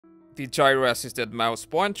The gyro-assisted mouse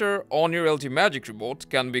pointer on your LG Magic Remote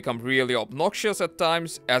can become really obnoxious at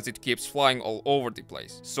times as it keeps flying all over the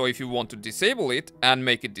place. So if you want to disable it and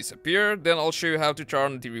make it disappear, then I'll show you how to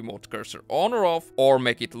turn the remote cursor on or off or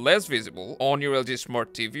make it less visible on your LG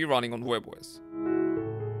Smart TV running on WebOS.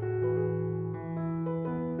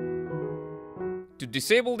 To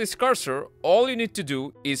disable this cursor, all you need to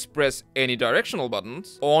do is press any directional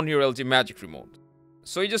buttons on your LG Magic Remote.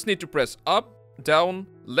 So you just need to press up, down,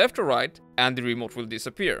 left or right, and the remote will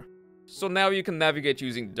disappear. So now you can navigate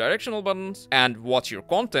using the directional buttons and watch your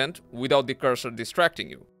content without the cursor distracting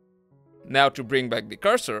you. Now to bring back the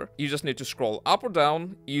cursor, you just need to scroll up or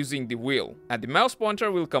down using the wheel, and the mouse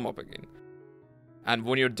pointer will come up again. And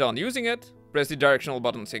when you're done using it, press the directional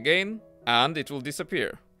buttons again, and it will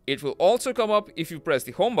disappear. It will also come up if you press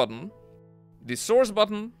the home button, the source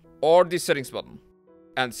button, or the settings button.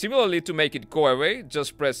 And similarly, to make it go away,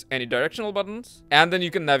 just press any directional buttons, and then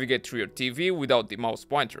you can navigate through your TV without the mouse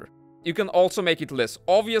pointer. You can also make it less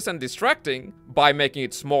obvious and distracting by making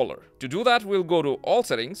it smaller. To do that, we'll go to All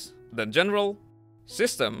Settings, then General,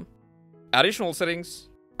 System, Additional Settings,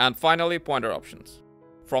 and finally Pointer Options.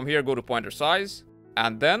 From here, go to Pointer Size,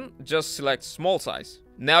 and then just select Small Size.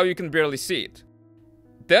 Now you can barely see it.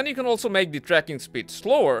 Then you can also make the tracking speed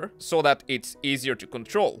slower so that it's easier to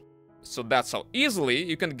control. So that's how easily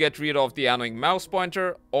you can get rid of the annoying mouse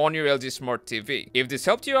pointer on your LG Smart TV. If this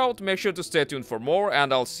helped you out, make sure to stay tuned for more,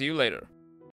 and I'll see you later.